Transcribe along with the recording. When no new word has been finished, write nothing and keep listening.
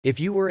If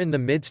you were in the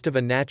midst of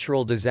a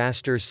natural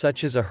disaster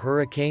such as a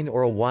hurricane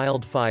or a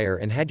wildfire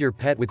and had your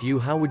pet with you,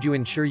 how would you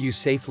ensure you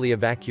safely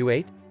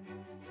evacuate?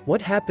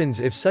 What happens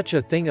if such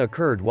a thing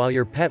occurred while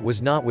your pet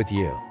was not with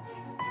you?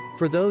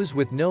 For those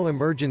with no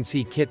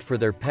emergency kit for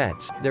their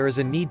pets, there is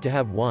a need to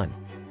have one.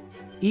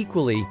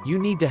 Equally, you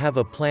need to have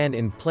a plan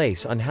in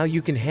place on how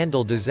you can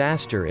handle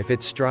disaster if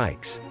it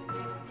strikes.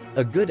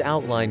 A good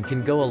outline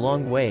can go a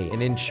long way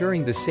in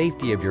ensuring the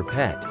safety of your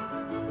pet.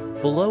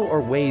 Below are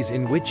ways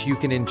in which you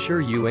can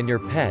ensure you and your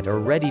pet are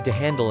ready to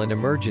handle an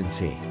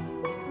emergency.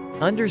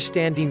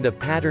 Understanding the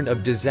pattern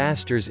of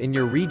disasters in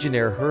your region: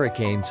 are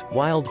hurricanes,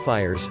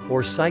 wildfires,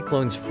 or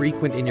cyclones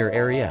frequent in your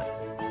area?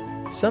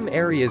 Some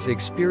areas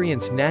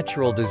experience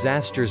natural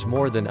disasters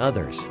more than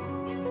others.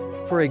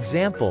 For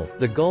example,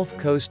 the Gulf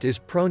Coast is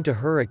prone to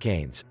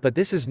hurricanes, but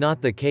this is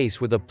not the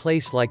case with a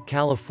place like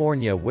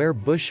California where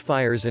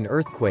bushfires and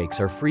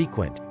earthquakes are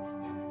frequent.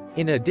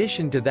 In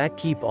addition to that,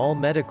 keep all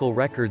medical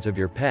records of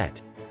your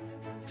pet.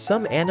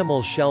 Some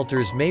animal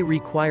shelters may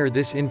require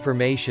this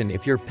information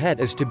if your pet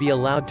is to be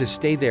allowed to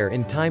stay there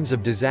in times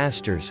of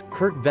disasters,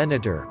 Kurt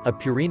Venator, a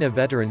Purina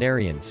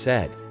veterinarian,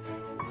 said.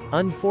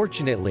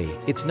 Unfortunately,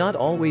 it's not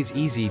always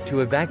easy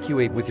to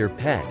evacuate with your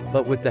pet,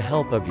 but with the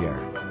help of your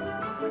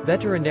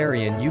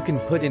veterinarian you can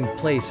put in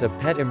place a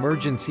pet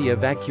emergency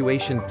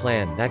evacuation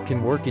plan that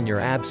can work in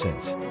your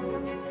absence.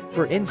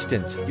 For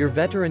instance, your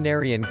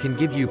veterinarian can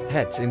give you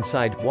pets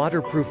inside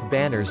waterproof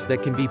banners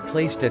that can be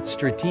placed at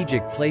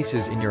strategic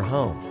places in your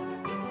home.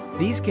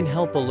 These can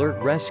help alert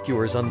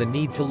rescuers on the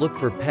need to look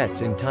for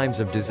pets in times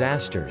of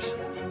disasters.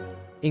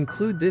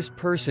 Include this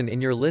person in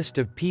your list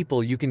of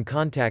people you can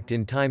contact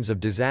in times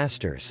of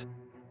disasters.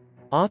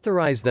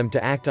 Authorize them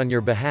to act on your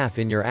behalf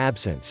in your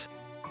absence.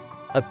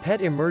 A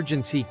pet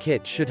emergency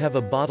kit should have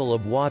a bottle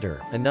of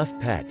water, enough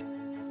pet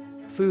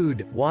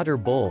food, water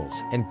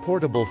bowls, and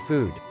portable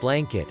food,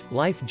 blanket,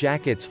 life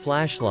jackets,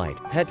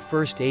 flashlight, pet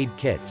first aid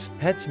kits,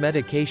 pet's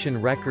medication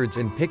records,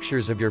 and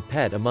pictures of your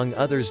pet, among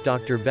others.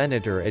 Dr.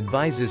 Venator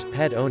advises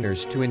pet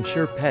owners to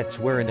ensure pets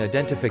wear an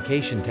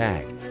identification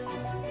tag.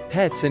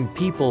 Pets and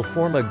people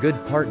form a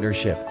good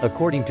partnership,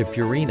 according to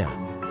Purina.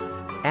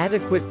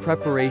 Adequate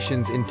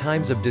preparations in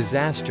times of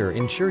disaster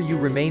ensure you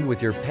remain with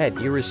your pet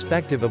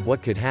irrespective of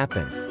what could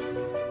happen.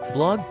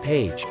 Blog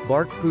page,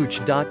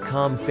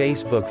 BarkPooch.com,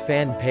 Facebook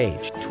fan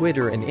page,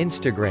 Twitter and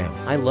Instagram,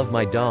 I love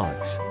my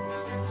dogs.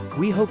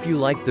 We hope you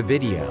liked the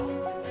video.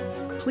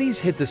 Please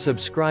hit the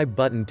subscribe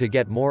button to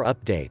get more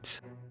updates.